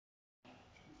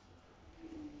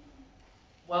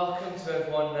Welcome to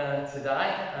everyone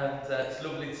today, and it's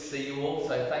lovely to see you all.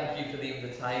 So thank you for the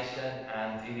invitation,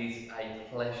 and it is a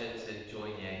pleasure to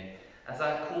join you. As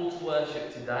our call to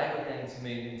worship today, we're going to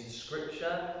move into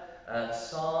Scripture,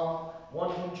 Psalm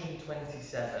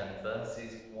 127,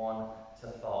 verses 1 to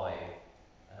 5,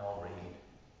 and I'll read.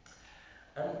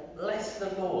 Unless the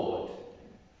Lord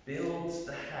builds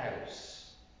the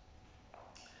house,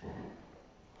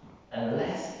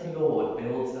 unless the Lord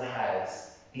builds the house,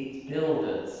 its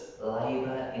builders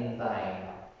labour in vain.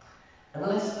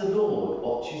 Unless the Lord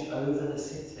watches over the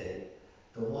city,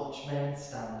 the watchmen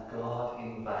stand guard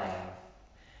in vain.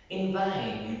 In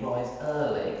vain you rise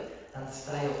early and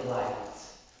stay up late,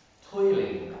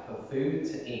 toiling for food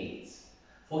to eat,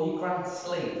 for you grant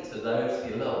sleep to those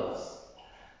he loves.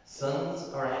 Sons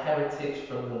are a heritage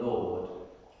from the Lord,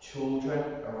 children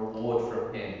a reward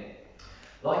from him.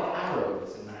 Like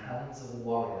arrows in the hands of a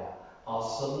warrior, are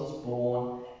sons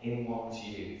born in one's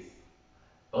youth.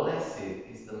 Blessed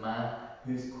is the man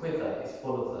whose quiver is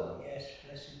full of them. Yes,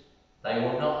 blessed. They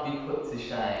will not be put to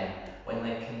shame when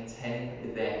they contend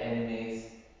with their enemies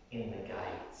in the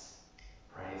gates.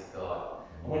 Praise God.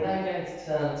 And we're now going to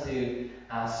turn to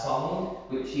our song,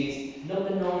 which is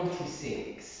number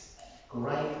 96.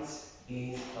 Great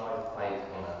is thy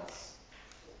faithfulness.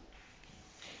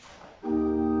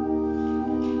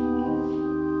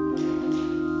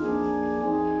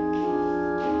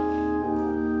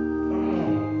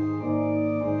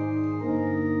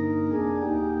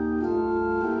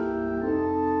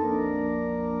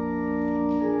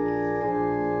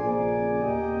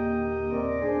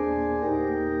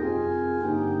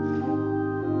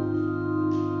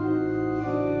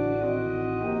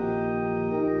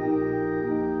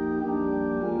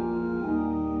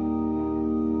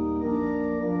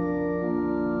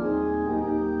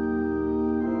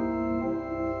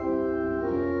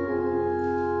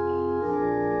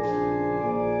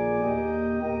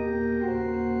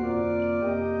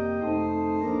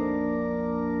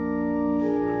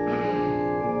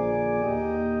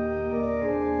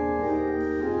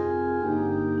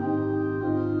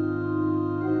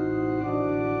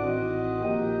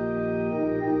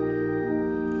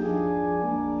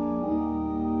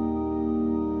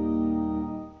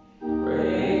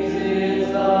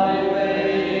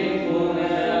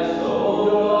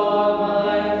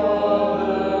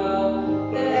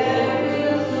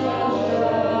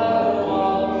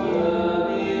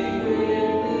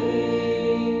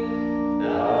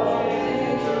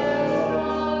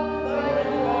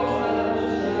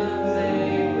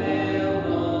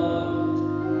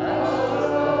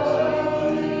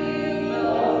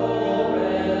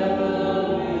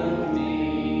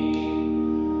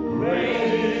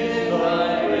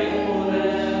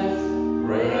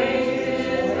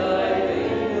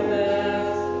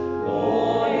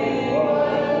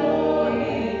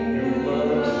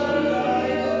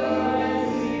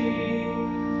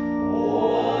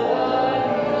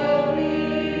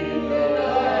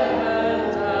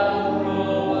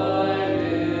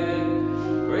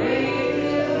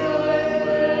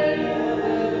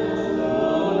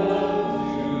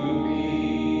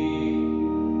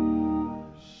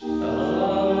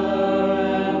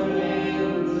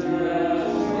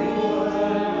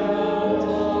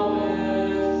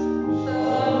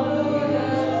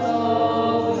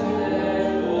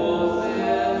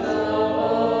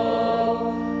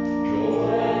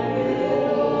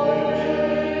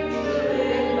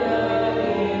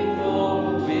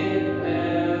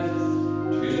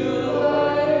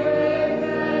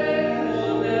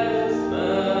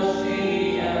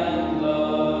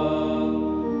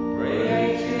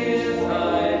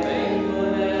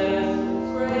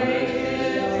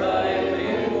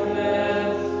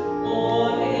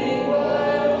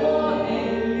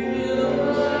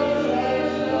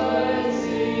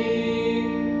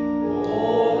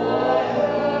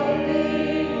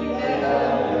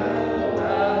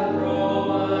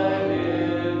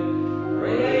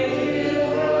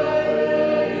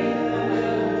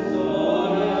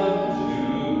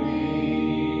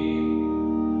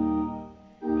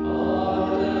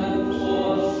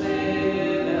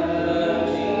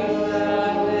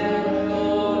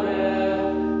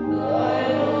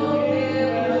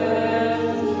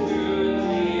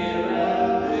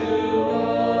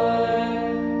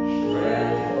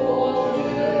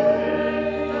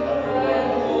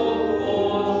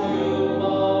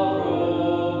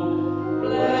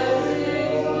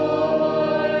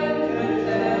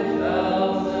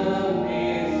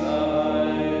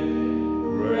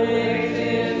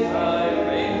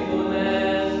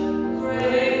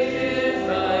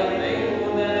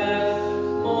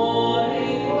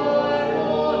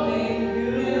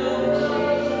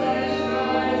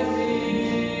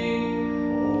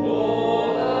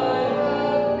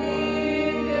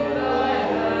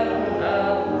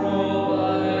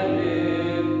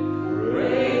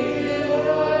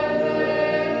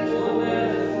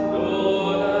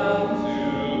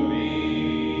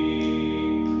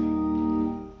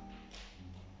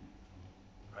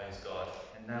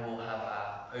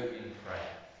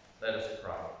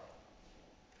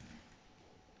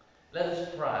 Let us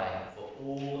pray for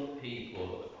all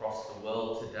people across the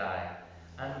world today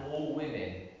and all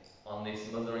women on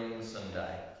this Mothering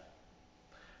Sunday,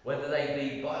 whether they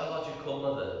be biological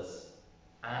mothers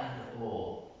and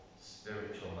or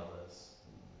spiritual mothers.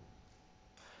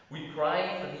 We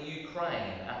pray for the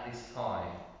Ukraine at this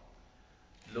time.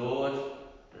 Lord,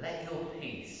 let your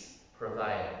peace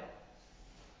prevail.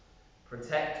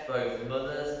 Protect both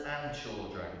mothers and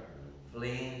children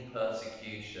fleeing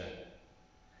persecution,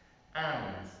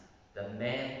 and the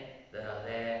men that are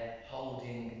there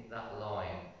holding that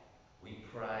line. We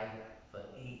pray for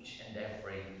each and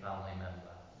every family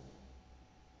member.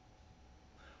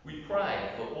 We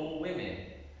pray for all women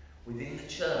within the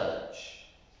church,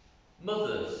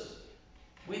 mothers,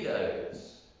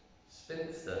 widows,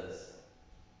 spinsters.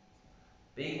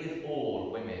 Be with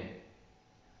all women.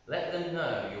 Let them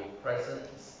know your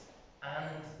presence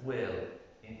and will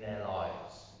in their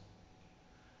lives.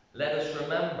 Let us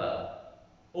remember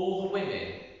all the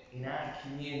women in our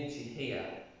community here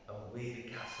of Weaver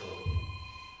Castle,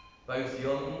 both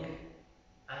young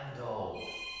and old.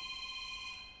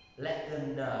 Let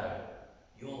them know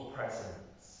your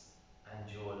presence and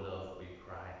your love, we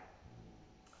pray.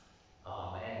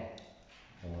 Amen.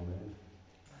 Amen.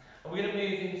 And we're going to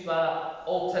move into our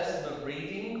Old Testament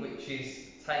reading, which is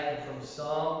taken from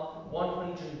Psalm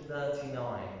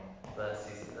 139,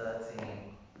 verses 13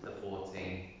 to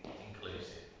 14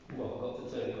 inclusive. Well, I've got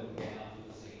to turn it up again after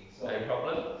the singing. No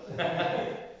problem.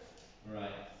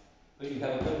 Right. But you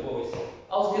have a good voice.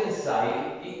 I was going to say,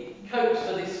 you coach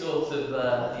for this sort of,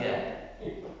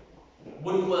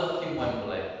 wouldn't work in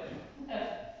Wembley.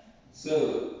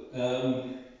 So,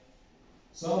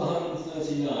 Psalm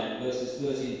 139, verses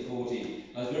 13 to 14.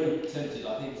 I was very tempted,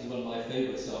 I think this is one of my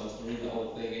favourite psalms, to read the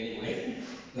whole thing anyway.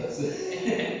 That's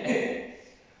it.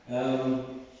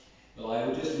 But I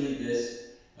will just read this.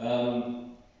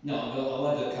 No, I'll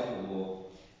add a couple more.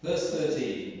 Verse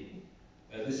 13.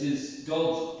 This is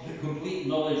God's complete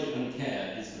knowledge and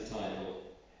care is the title.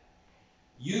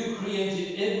 You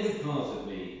created every part of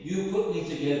me. You put me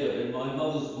together in my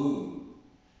mother's womb.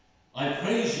 I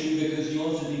praise you because you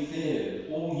are to be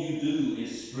feared. All you do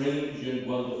is strange and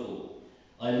wonderful.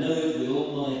 I know it with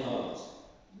all my heart.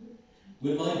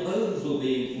 When my bones were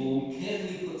being formed,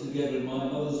 carefully put together in my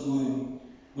mother's womb,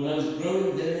 when I was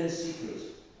growing there in secret,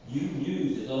 you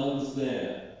knew that I was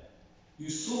there. You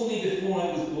saw me before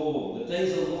I was born. The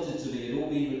days allotted to me had all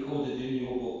been recorded in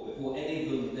your book before any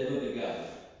of them had ever begun.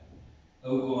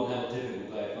 Oh God, how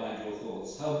difficult I find your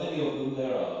thoughts. How many of them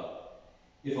there are.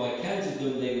 If I counted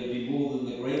them, they would be more than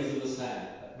the grains of sand.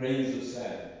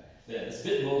 There, it's a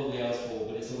bit more than we asked for,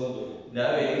 but it's a wonderful.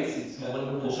 No, it is. It's a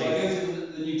wonderful Shall I piece. go to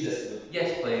the New Testament?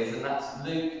 Yes, please, and that's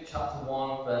Luke chapter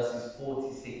 1, verses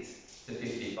 46 to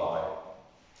 55.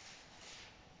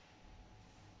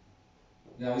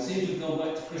 Now, we seem to have gone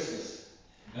back to Christmas.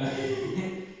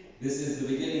 This is the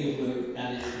beginning of Luke,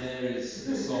 and it's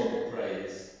Mary's song of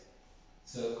praise,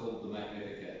 so called the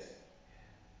Magnificat.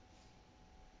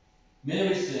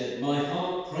 Mary said, my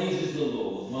heart praises the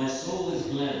Lord, my soul is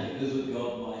glad because of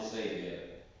God my Saviour,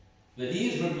 that he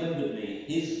has remembered me,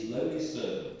 his lowly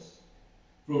servant.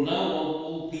 From now on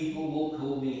all people will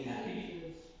call me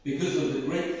happy, because of the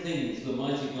great things the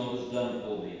mighty God has done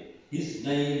for me. His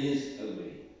name is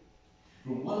holy.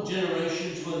 From one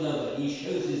generation to another he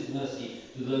shows his mercy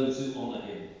to those who honour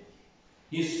him.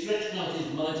 He has stretched out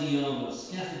his mighty arm and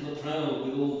scattered the proud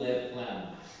with all their plans.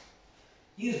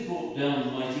 He has brought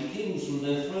down mighty kings from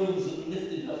their thrones and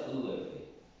lifted up the lowly.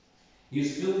 He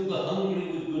has filled the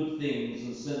hungry with good things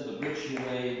and sent the rich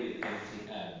away with empty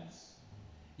hands.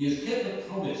 He has kept the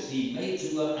promise he made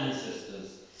to our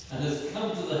ancestors and has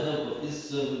come to the help of his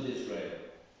servant Israel.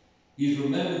 He has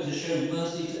remembered to show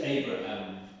mercy to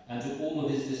Abraham and to all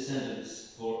of his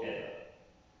descendants forever.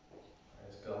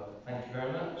 Praise God. Thank you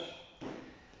very much.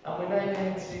 And we're now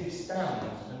going to stand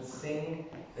and sing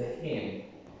the hymn,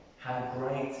 How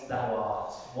Great Thou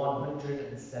Art,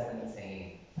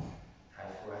 117. How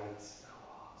great thou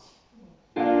art.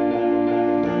 How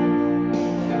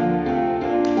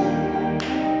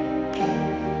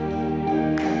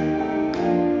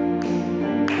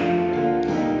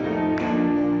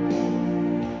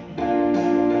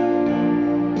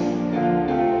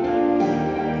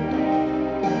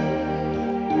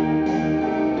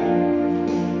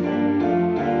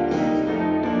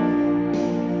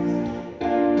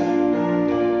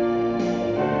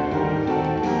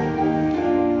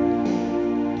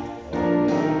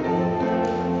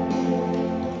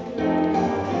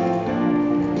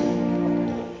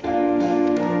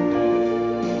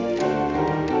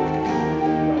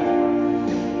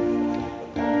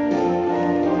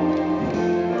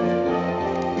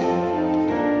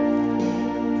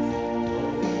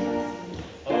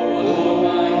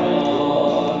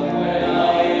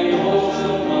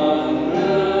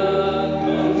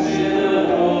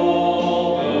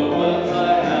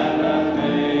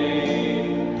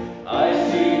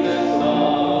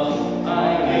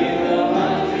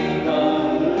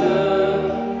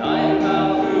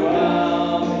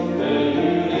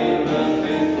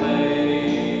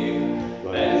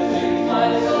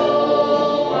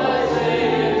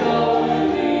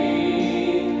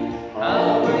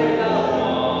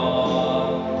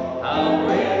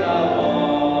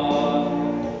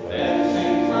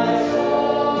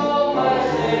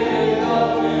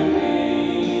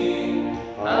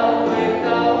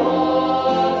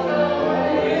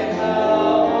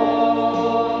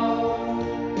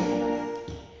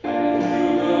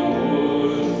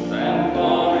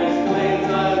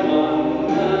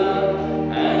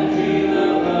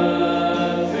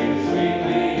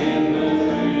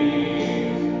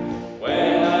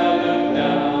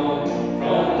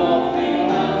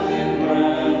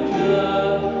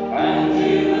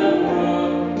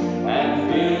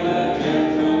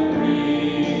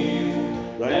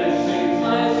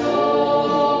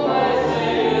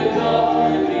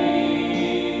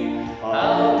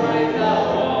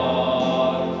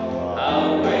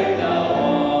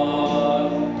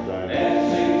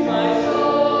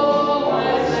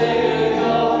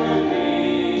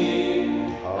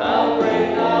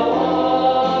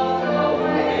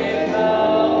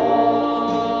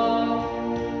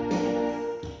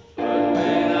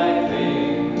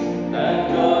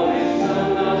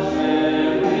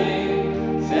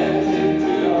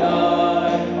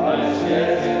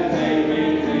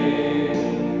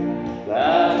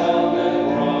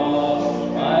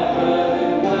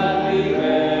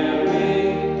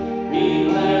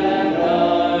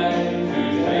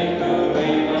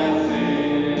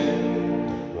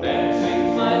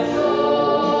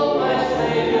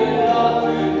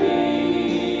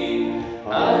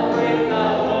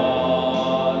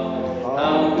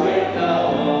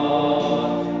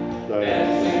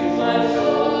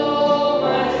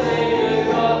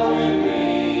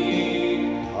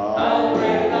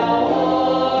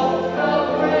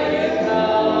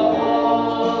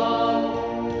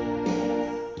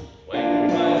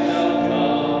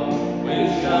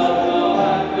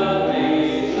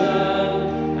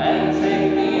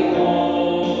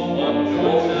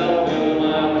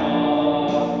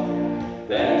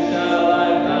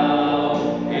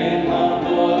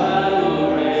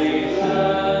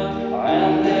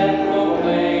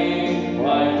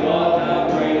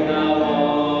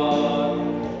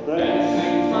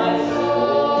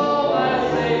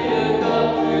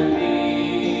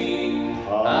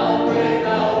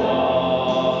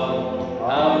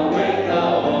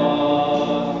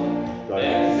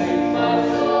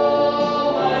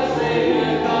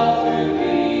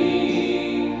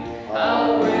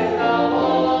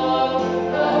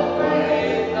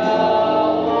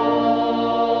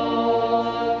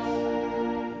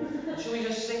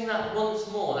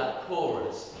more that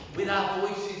chorus with our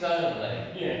voices only.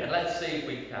 Yeah. And let's see if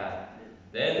we can.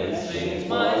 Then sings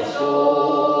my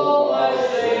soul, my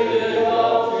Saviour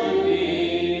God to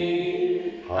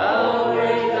thee. How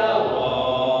great thou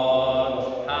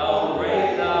art, how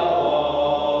great thou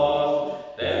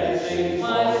art. Then sings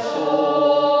my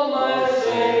soul, my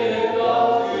Saviour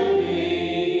God to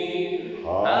thee.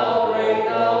 How great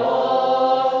thou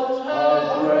art,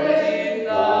 how great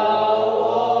thou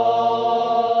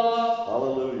art.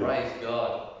 Hallelujah. Praise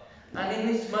God. And in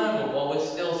this moment, while we're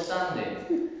still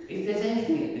standing, if there's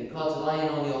anything that God's laying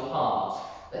on your heart,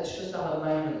 let's just have a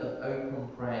moment of open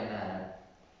prayer now,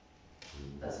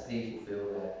 as people feel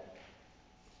led.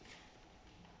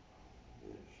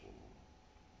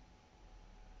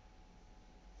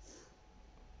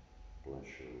 Bless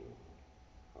you,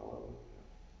 Lord. Hallelujah.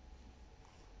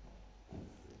 Thank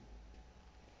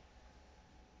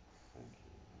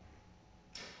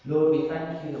you. Lord, we thank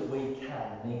you that we can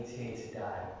meet here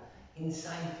today in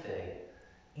safety,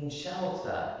 in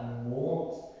shelter, in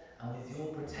warmth, and with your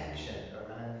protection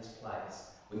around this place.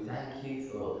 We thank you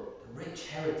for the rich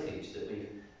heritage that we've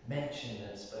mentioned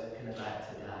and spoken about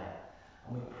today.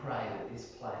 And we pray that this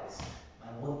place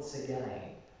may once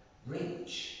again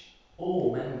reach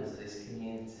all members of this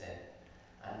community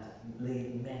and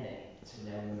lead many to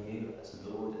know you as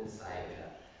Lord and Saviour.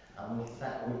 And we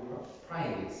pray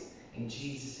this in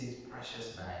Jesus'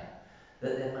 precious name,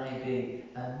 that there may be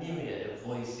a myriad of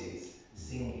voices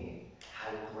singing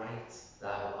how great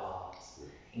thou art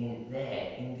in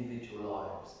their individual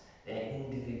lives, their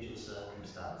individual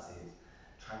circumstances,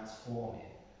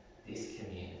 transforming this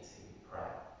community, we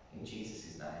pray. In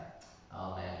Jesus' name,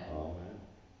 amen. Amen.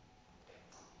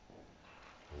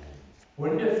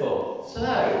 Wonderful. So,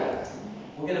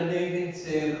 we're going to move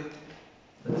into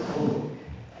the talk.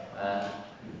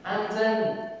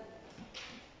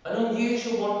 An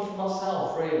unusual one for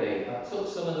myself, really. I took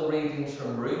some of the readings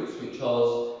from Roots, which I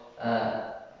was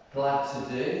glad to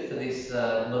do for this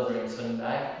Mothering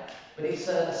Sunday. But it's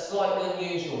a slightly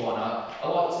unusual one. I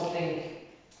like to think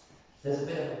there's a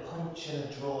bit of a punch and a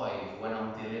drive when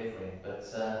I'm delivering. But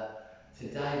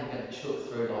today we're going to chuck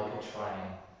through like a train,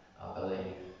 I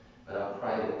believe. But I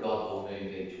pray that God will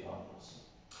move each one of us.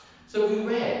 So we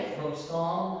read from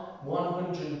Psalm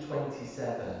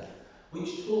 127,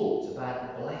 which talks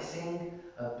about the blessing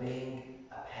of being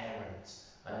a parent.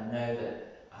 And I know that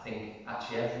I think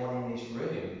actually everyone in this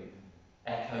room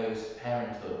echoes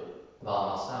parenthood by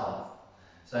myself.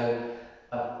 So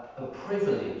a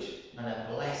privilege and a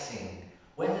blessing,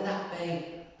 whether that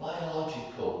be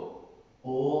biological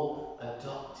or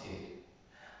adopted.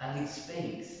 And it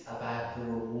speaks about the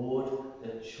reward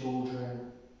that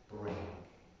children bring.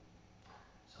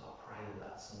 So I pray that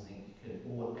that's something you can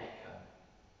all echo.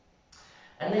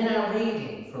 And then our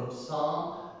reading from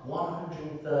Psalm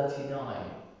 139.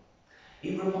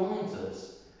 It reminds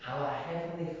us how our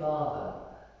Heavenly Father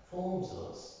forms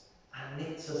us and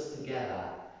knits us together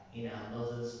in our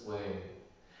mother's womb.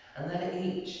 And that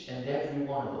each and every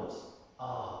one of us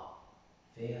are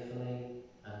fearfully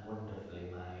and wonderfully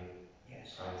made.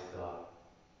 Yes. Praise God.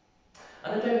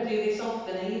 And I don't do this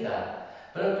often either,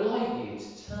 but I'd like you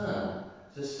to turn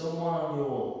to someone on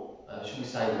your, shall we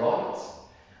say, right,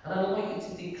 and I'd like you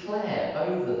to declare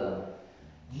over them,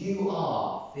 you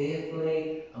are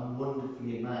fearfully and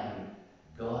wonderfully made.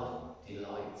 God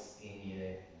delights in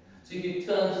you. So if you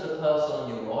turn to the person on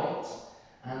your right,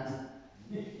 and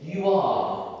you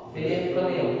are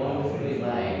fearfully and wonderfully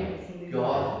made.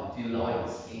 God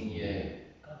delights in you.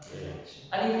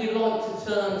 And if you'd like to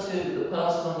turn to the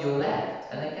person on your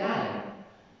left, and again,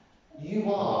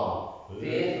 you are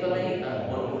fearfully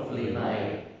and wonderfully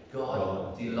made.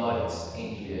 God delights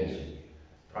in you.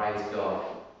 Praise God.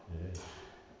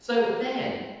 So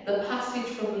then, the passage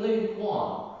from Luke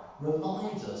 1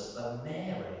 reminds us of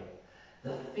Mary,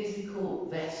 the physical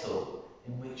vessel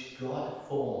in which God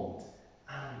formed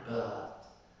and birthed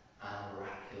our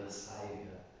miraculous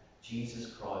Saviour,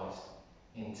 Jesus Christ,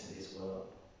 into this world.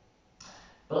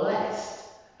 Blessed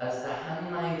as the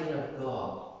handmaiden of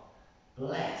God,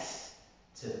 blessed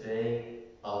to be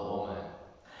a woman.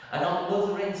 And on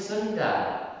Mothering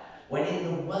Sunday, when in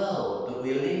the world that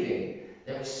we live in,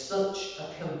 there is such a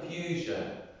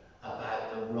confusion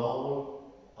about the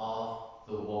role of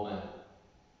the woman,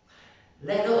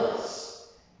 let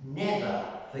us never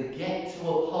forget to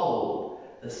uphold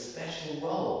the special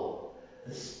role,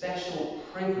 the special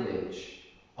privilege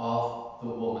of the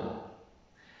woman.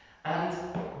 And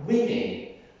women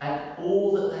and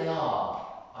all that they are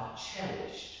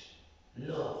cherished,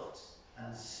 loved,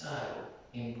 and so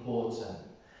important.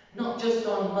 Not just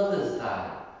on Mother's Day,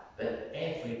 but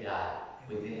every day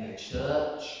within the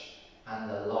church and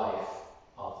the life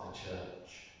of the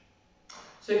church.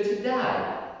 So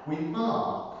today we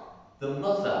mark the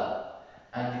mother,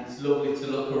 and it's lovely to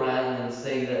look around and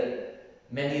see that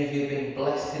many of you have been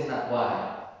blessed in that way.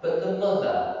 But the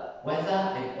mother, whether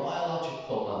a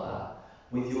biological mother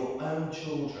with your own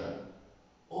children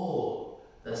or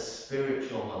the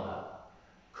spiritual mother,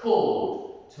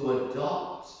 called to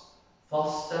adopt,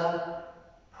 foster,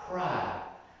 pray,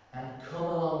 and come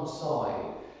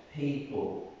alongside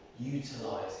people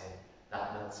utilising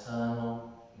that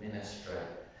maternal ministry.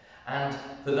 And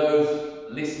for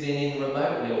those listening in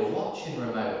remotely or watching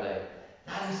remotely,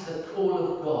 that is the call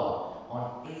of God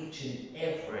on each and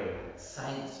every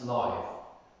saint's life,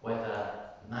 whether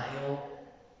male,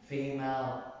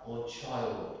 female, or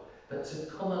child, but to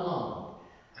come along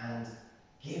and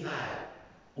give out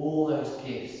all those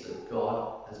gifts that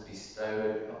God has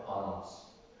bestowed upon us.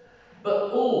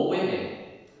 But all women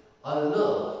are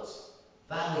loved,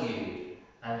 valued,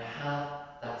 and have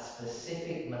that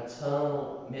specific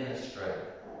maternal ministry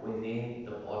within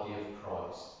the body of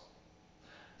Christ.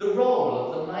 The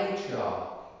role of the matriarch,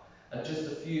 and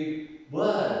just a few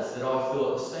words that I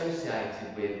thought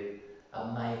associated with a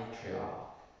matriarch.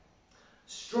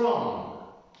 Strong,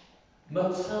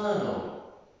 maternal,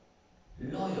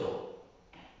 loyal,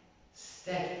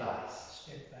 steadfast,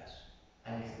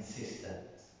 and consistent.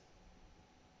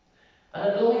 And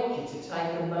I'd like you to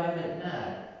take a moment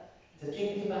now to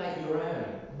think about your own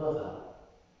mother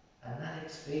and that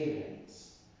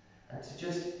experience, and to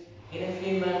just, in a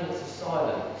few moments of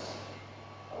silence,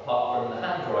 apart from the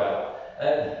handrail,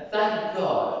 thank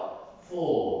God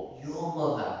for your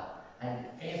mother and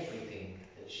everything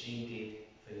that she did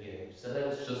for you. So let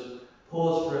us just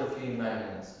pause for a few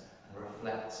moments and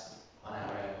reflect on our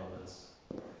own mothers.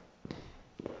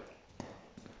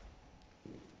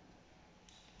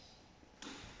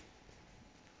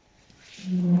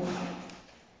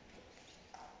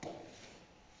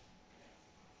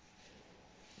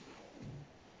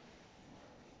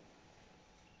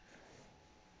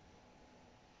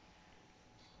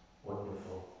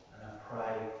 Wonderful. And I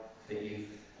pray that you've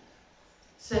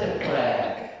said a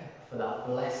prayer for that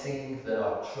blessing that I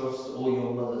trust all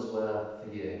your mothers were for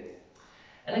you.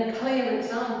 And a clear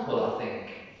example, I think,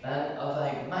 of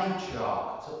a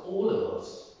matriarch to all of us.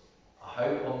 I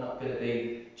hope I'm not going to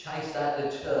be chased out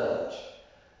of the church.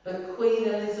 But Queen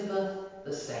Elizabeth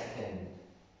II,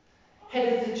 head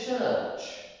of the church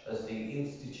as the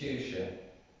institution,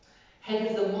 head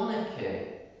of the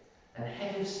monarchy, and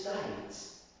head of state,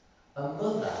 a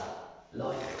mother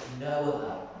like no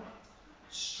other.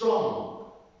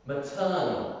 Strong,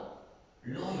 maternal,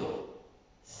 loyal,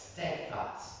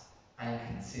 steadfast, and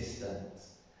consistent.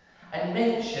 And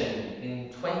mentioned in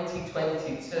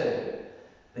 2022,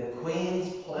 the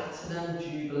Queen's Platinum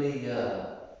Jubilee year,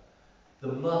 the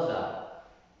mother,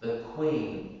 the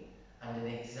Queen, and an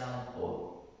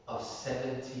example of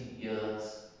 70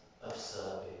 years of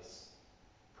service.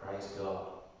 Praise God.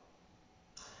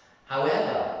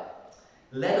 However,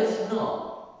 let us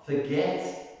not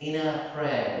forget in our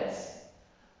prayers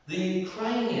the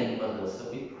Ukrainian mothers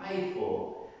that we pray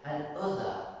for and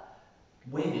other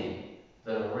women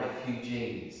that are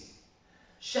refugees,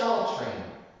 sheltering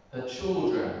her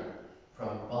children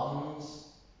from bombs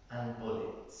and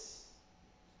bullets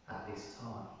at this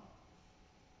time.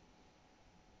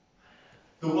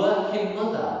 The working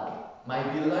mother may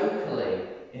be locally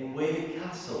in Weir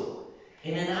Castle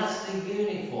in an Asda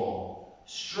uniform,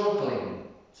 struggling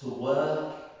to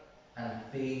work and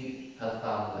feed her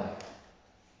family.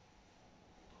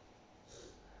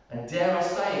 And dare I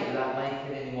say it without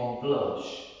making anyone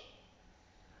blush,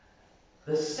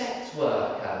 the sex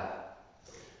worker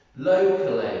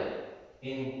locally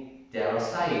in, dare I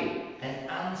say it, an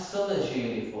Anne Summers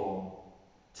uniform,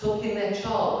 tucking their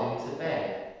child into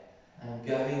bed and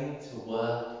going to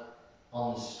work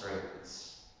on the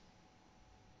streets.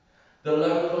 The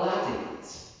local addict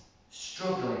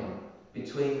struggling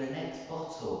between the next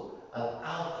bottle of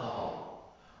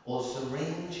alcohol or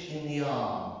syringe in the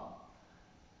arm,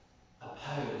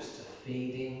 opposed to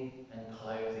feeding and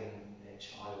clothing their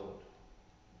child.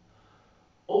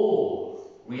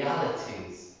 All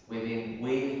realities within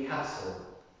Weir Castle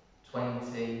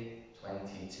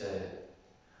 2022.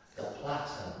 The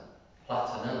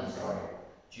Platinum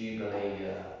Jubilee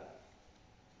year.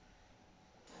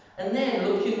 And then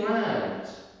looking round,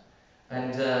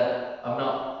 and I'm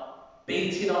not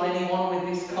beating on anyone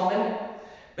with this comment,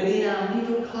 but in our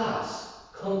middle class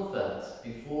comfort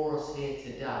before us here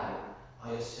today,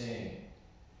 I assume,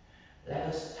 let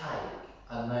us take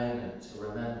a moment to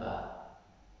remember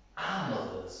our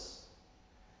mothers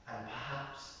and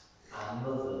perhaps our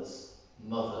mothers'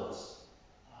 mothers.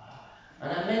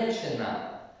 And I mention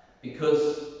that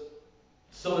because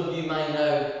some of you may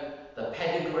know the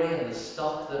pedigree and the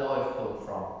stock that I've come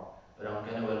from, but I'm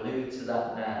going to allude to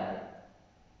that now.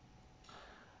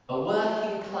 A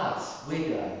working class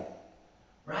widow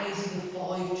raising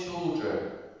 5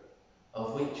 children,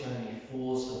 of which only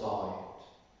 4 survived,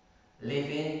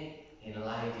 living in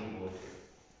Ladywood.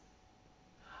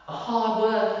 A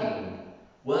hard-working,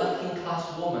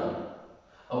 working-class woman,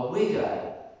 a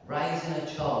widow raising a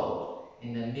child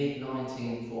in the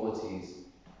mid-1940s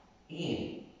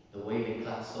in the Wheeler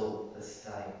Castle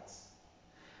estate.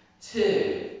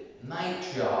 2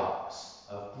 matriarchs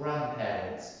of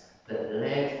grandparents that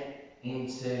led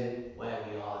into where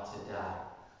we are today.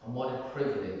 And what a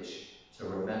privilege to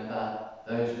remember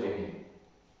those women.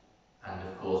 And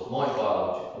of course, my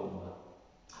biological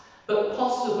mother. But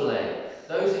possibly,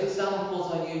 those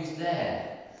examples I used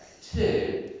there,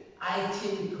 2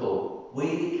 atypical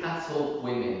Wheeler Castle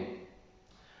women.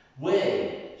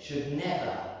 We should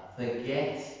never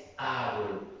forget our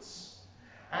roots.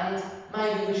 And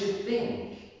maybe we should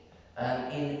think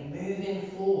in moving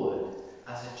forward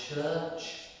as a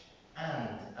church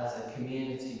and as a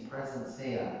community presence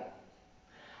here.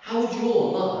 How would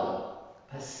your mother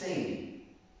perceive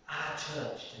our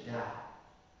church today?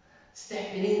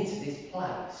 Stepping into this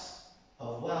place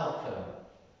of welcome,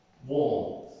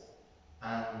 warmth,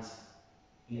 and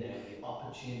the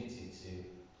opportunity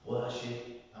to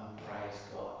worship and praise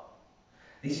God.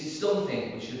 This is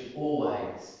something we should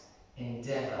always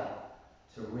endeavour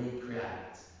to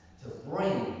recreate, to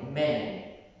bring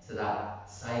many to that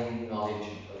saving knowledge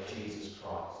of Jesus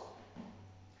Christ.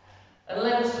 And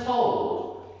let us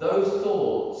hold those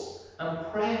thoughts and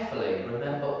prayerfully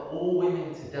remember all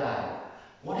women today,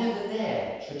 whatever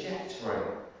their trajectory,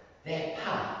 their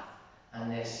path,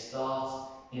 and their start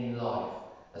in life,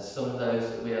 as some of those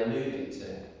that we alluded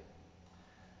to.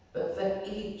 But for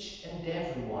each and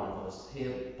every one of us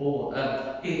here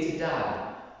today,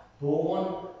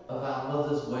 born of our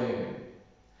mother's womb,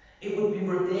 it would be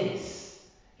remiss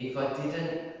if I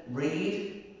didn't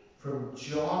read from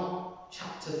John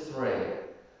chapter 3,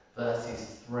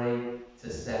 verses 3 to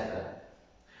 7.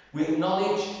 We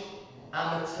acknowledge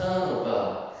our maternal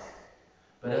birth,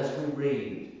 but as we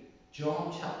read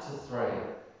John chapter 3,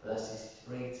 verses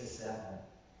 3 to 7,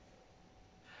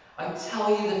 I tell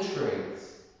you the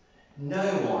truth, no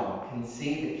one can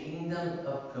see the kingdom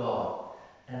of God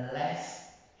unless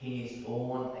he is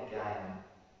born again.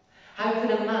 How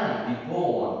can a man be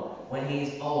born when he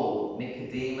is old?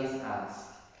 Nicodemus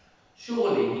asked.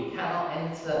 Surely he cannot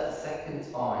enter a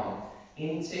second time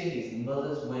into his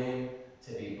mother's womb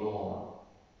to be born.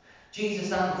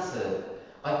 Jesus answered,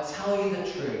 I tell you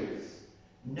the truth,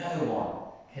 no one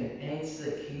can enter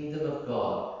the kingdom of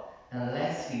God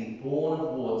unless he is born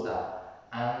of water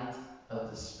and of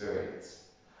the Spirit.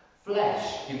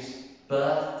 Flesh gives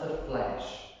birth to flesh,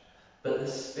 but the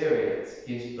Spirit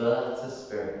gives birth to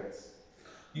spirit.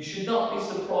 You should not be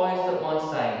surprised at my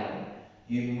saying,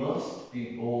 you must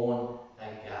be born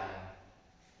again.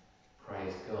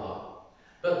 Praise God.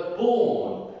 But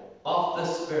born of the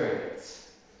Spirit,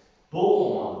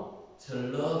 born to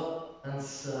love and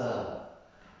serve,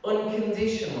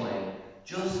 unconditionally,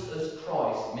 just as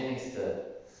Christ ministered,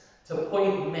 to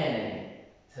point many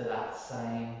to that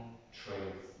same truth.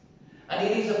 And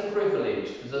it is a privilege,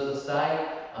 because as I say,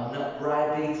 I'm not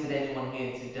browbeating anyone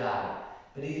here today,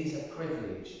 but it is a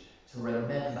privilege to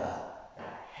remember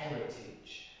that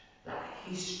heritage, that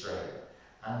history,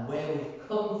 and where we've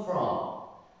come from,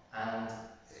 and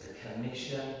the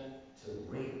commission to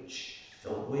reach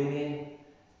the women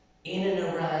in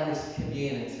and around this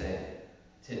community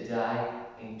today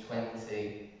in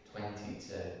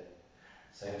 2022.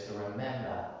 So to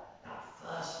remember that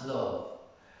first love,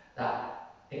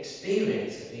 that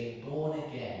experience of being born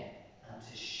again, and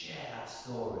to share that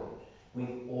story with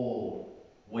all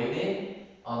women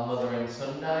on Mothering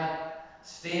Sunday,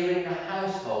 steering the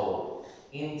household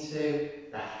into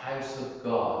the house of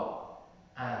God,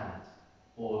 and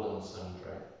all and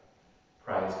sundry.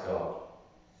 Praise God.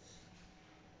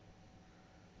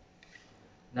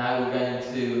 Now we're going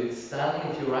to stand,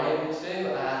 if you're able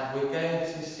to, and we're going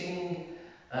to sing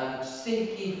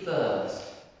Seek Ye First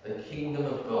the Kingdom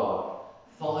of God,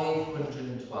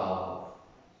 512.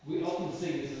 We often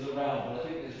sing this as a round, but I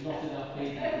think there's not enough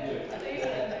people to do it.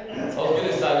 I was going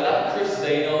to say, without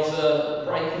Christine, I was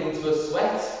breaking into a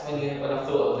sweat when I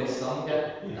thought of this song.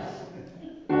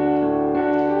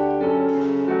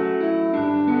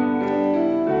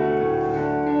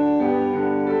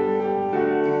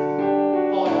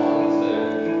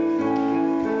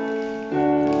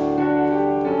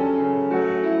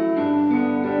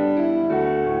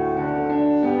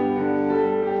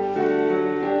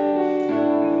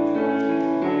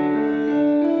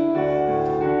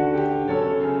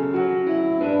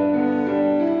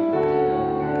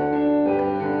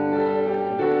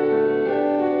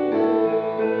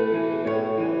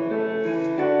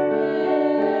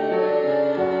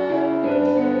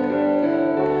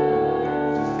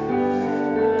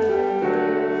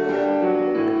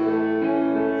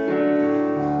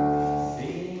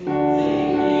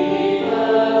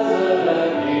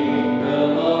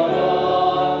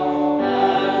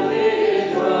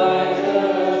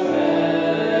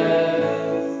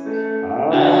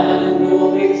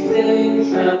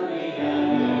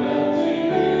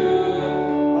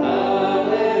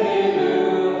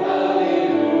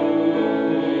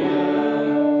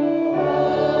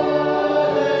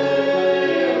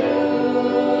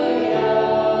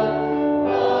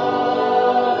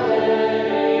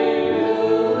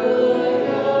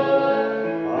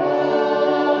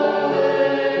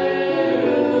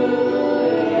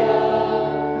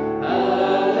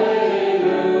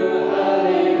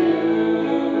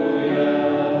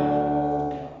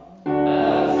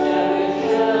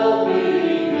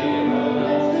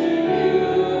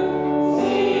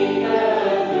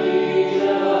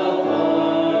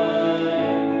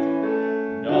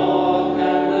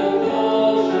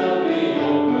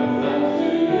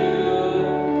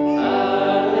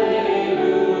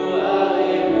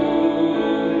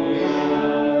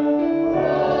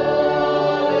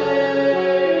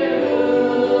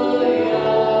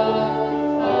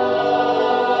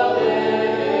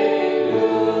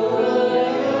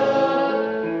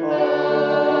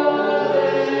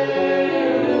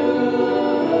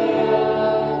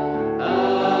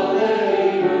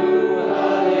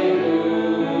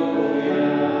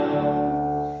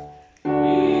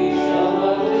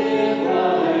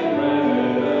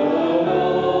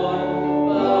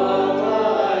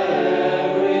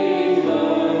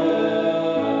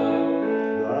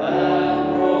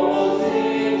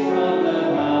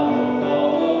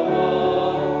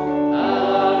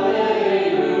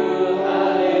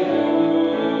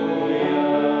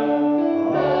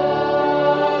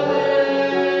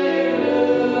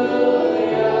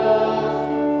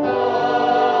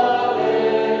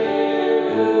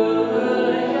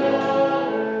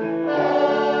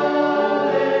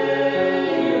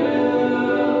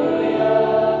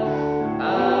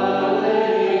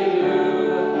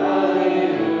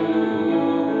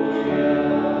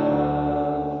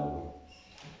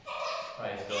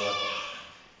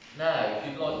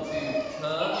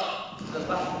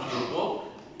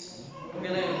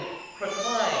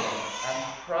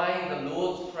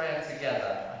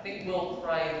 together. I think we'll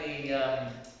pray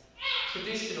the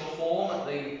traditional form at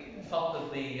the top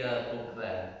of the book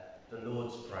there, the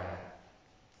Lord's Prayer.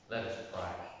 Let us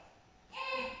pray.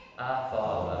 Our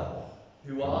Father,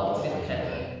 who art in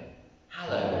heaven,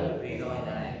 hallowed be thy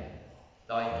name.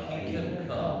 Thy kingdom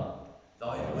come,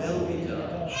 thy will be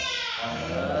done,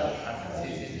 on earth as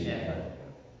it is in heaven.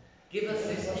 Give us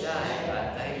this day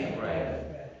our daily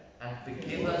bread, and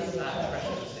forgive us our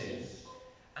trespasses,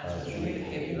 as we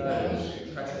forgive those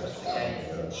who trespass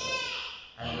against us.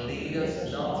 And lead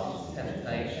us not into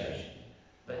temptation,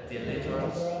 but deliver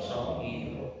us from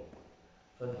evil.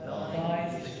 For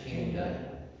thine is the kingdom,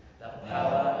 the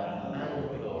power, and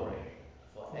the glory,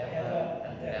 forever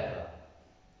and ever.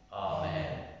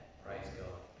 Amen. Praise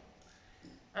God.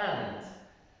 And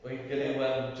we're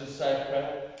going to just say a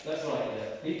prayer. That's right, yeah.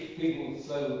 People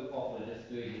so often are just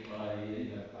doing it by,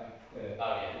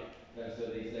 so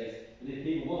these days. But if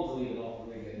people want to leave an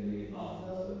offering, they can leave it after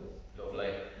the service.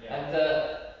 Lovely. Yeah. And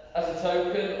as a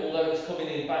token, although it's coming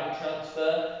in bank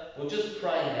transfer, we'll just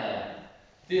pray now.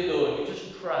 Dear Lord, we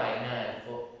just pray now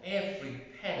for every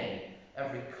penny,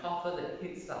 every copper that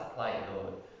hits that plate,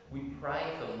 Lord. We pray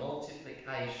for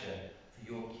multiplication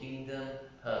for your kingdom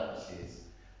purposes.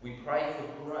 We pray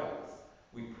for growth.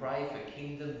 We pray for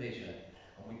kingdom vision.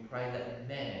 And we pray that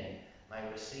many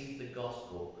may receive the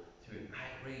gospel through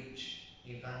outreach,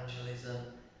 evangelism,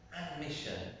 and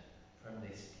mission from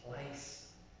this place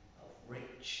of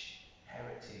rich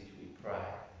heritage, we pray.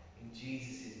 In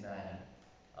Jesus' name,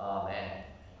 amen.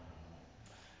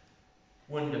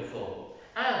 Wonderful.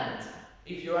 And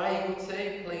if you're able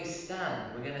to, please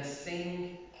stand. We're going to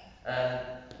sing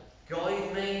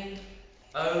Guide Me,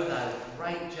 O Thou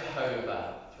Great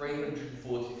Jehovah,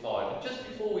 345. And just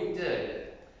before we do,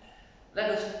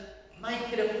 let us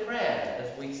make it a prayer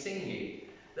as we sing it,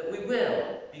 that we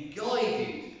will be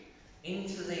guided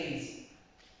into these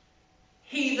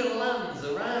heathen lands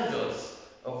around us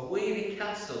of Weedy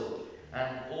Castle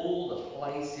and all the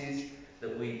places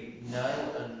that we know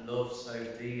and love so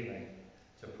dearly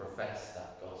to profess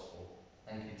that gospel.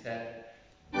 Thank you, Ted.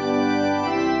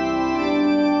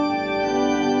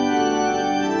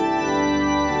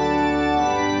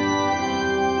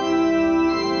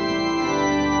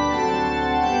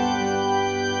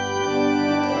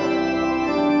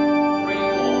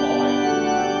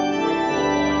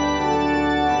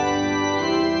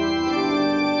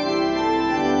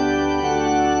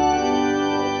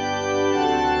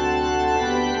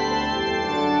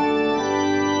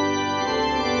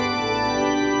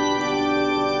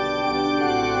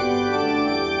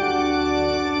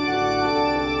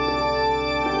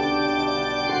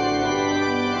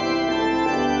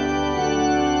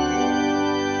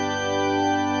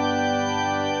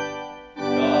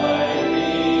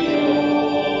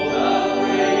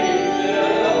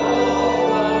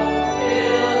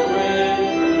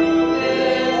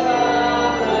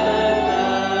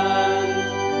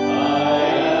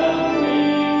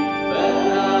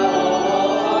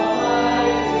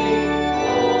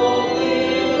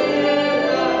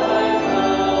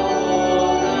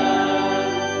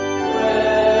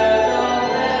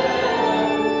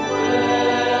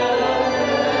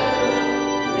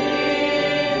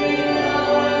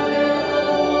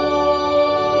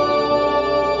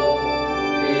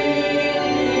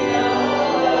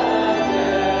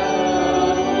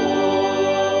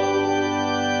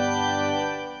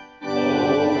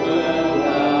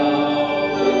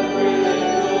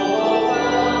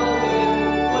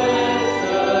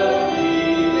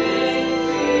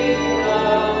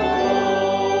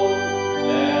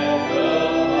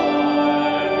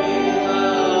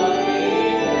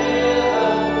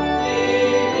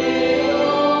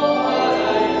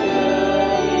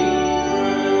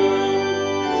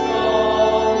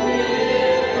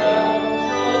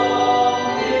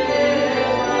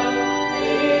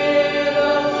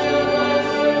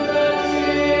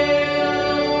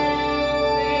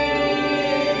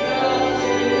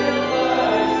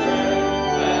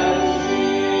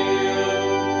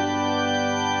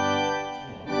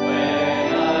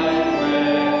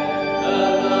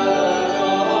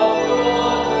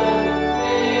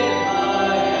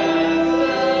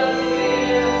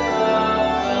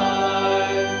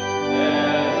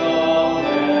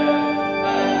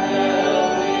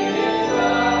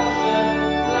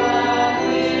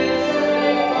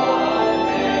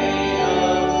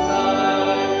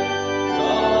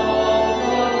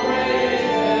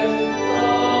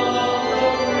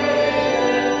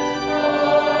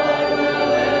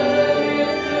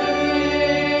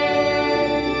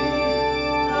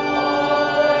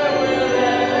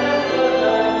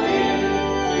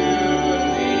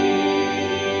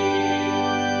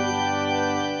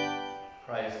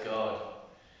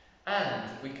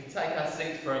 we can take our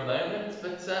seats for a moment,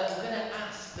 but I'm going to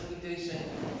ask that we do something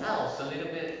else a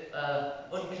little bit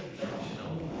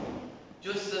unconventional.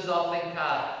 Just as I think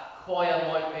our choir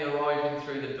might be arriving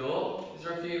through the door, is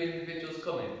there a few individuals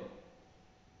coming?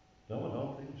 No, I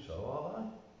don't think so, are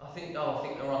I think they're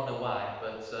on the way,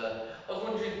 but I was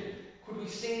wondering, could we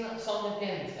sing that song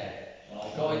again, Ted?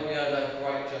 Guide me, O thou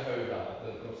great Jehovah.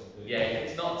 Yeah,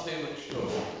 it's not too much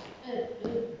trouble.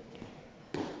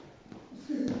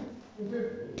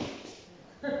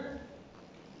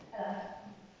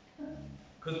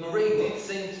 Because Marie did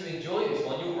seem to enjoy this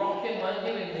one. You were rocking, weren't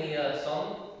you, in the song?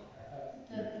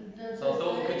 So I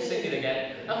thought we could sing it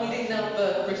again. And we didn't have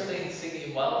Christine singing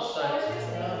in Welsh, so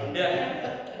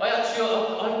yeah. I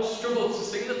struggled to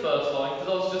sing the first line because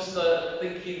I was just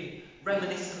thinking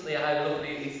reminiscently how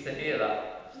lovely it is to hear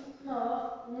that.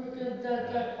 No, we could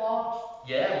get pot.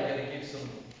 Yeah, we're going to give some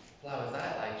flowers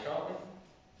out later, aren't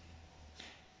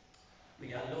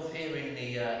we? I love hearing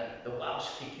the Welsh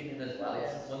kicking in as well.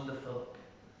 It's wonderful.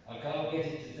 I can't get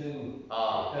it to do.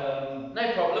 No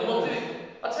problem. We'll do it.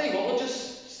 I'll tell you what. We'll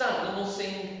just stand and we'll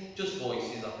sing just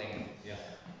voices. I think. Yeah.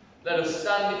 Let us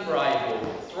stand if we're able.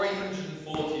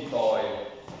 345.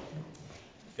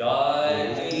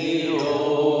 Guide me,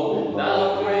 O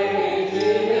thou great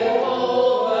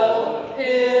Jehovah,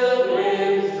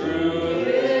 pilgrim through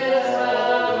this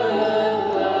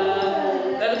barren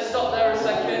land. Let us stop there a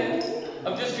second.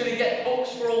 I'm just going to get books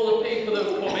for all the people that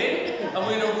have come in, and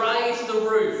we're going to raise the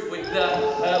roof with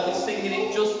singing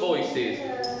it just voices.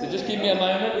 So just give me a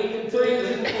moment.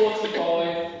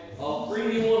 345. I'll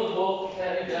bring you all a book.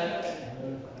 There we go.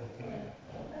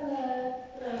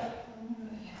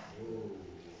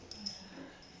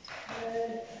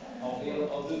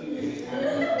 I'll do the music.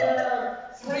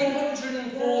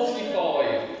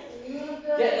 345.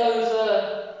 Get those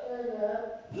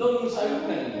lungs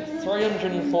open.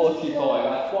 345.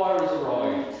 Our choir has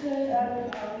arrived.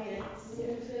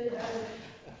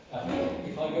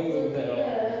 If I go over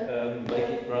there, I'll make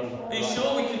it run. Are you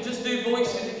sure we can just do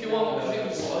voices if you want?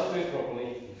 I'll do it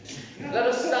properly. Let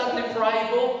us stand if we're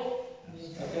able.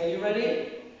 Okay, you ready?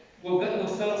 We'll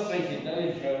start straight in, no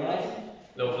intro, right?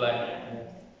 Lovely.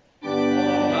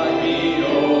 Guide me, O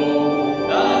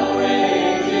thou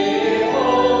great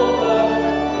Jehovah,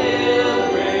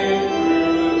 pilgrim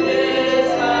through this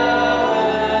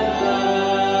barren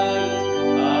land.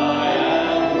 I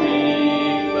am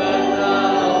weak, but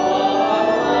thou art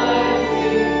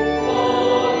mighty,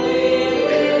 only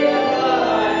with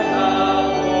thy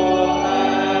powerful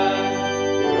hand.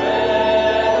 Bread of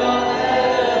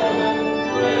heaven,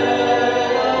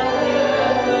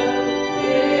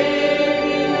 give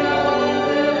me now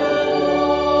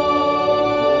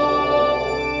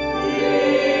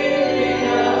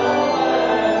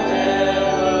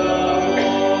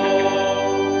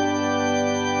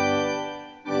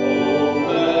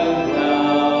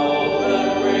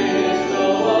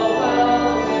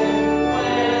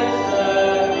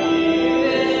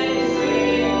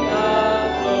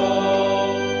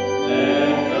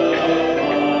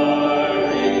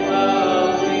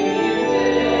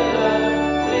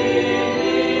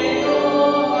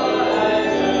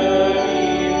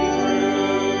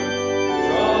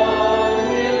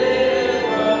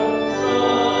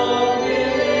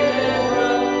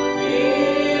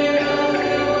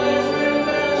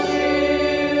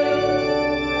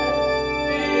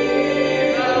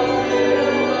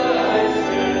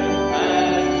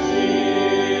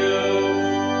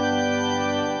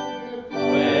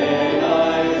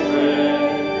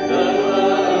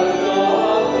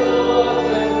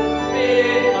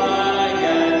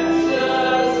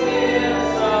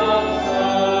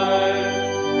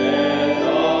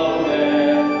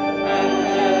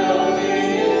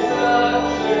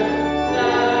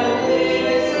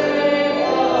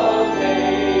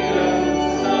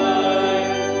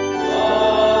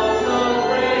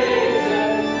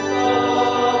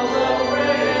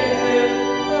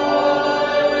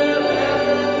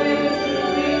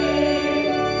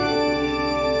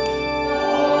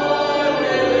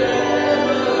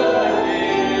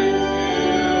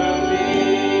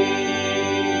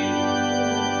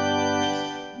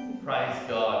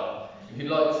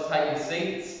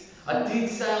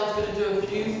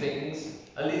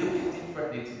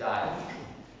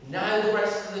Now the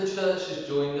rest of the church has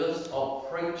joined us, I'll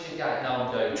preach again. No,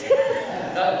 I'm joking.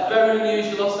 That's very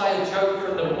unusual. I say a joke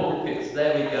from the pulpits.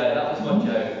 There we go. That was my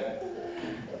joke.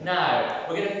 Now,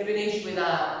 we're going to finish with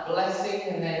our blessing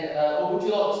and then, or would you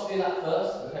like us to do that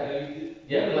first? Okay.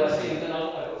 Yeah, blessing. Then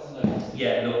I've got some notes.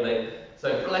 Yeah, lovely.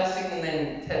 So blessing and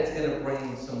then Ted's going to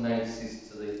bring some notices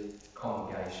to the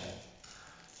congregation.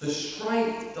 So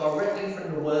straight directly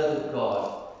from the Word of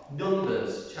God,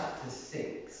 Numbers chapter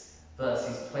 6,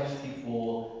 verses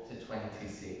 24 to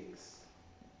 26.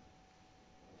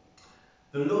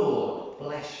 The Lord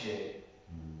bless you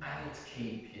and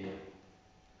keep you.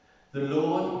 The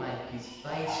Lord make his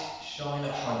face shine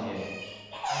upon you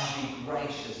and be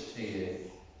gracious to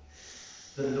you.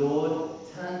 The Lord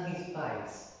turn his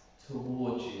face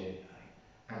towards you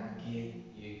and give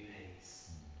you peace.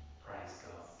 Praise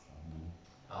God.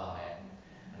 Amen.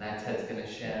 And now Ted's going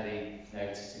to share the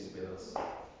notices with us.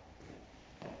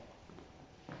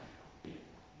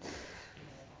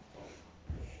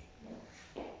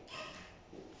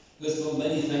 First of all,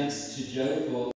 many thanks to Joe for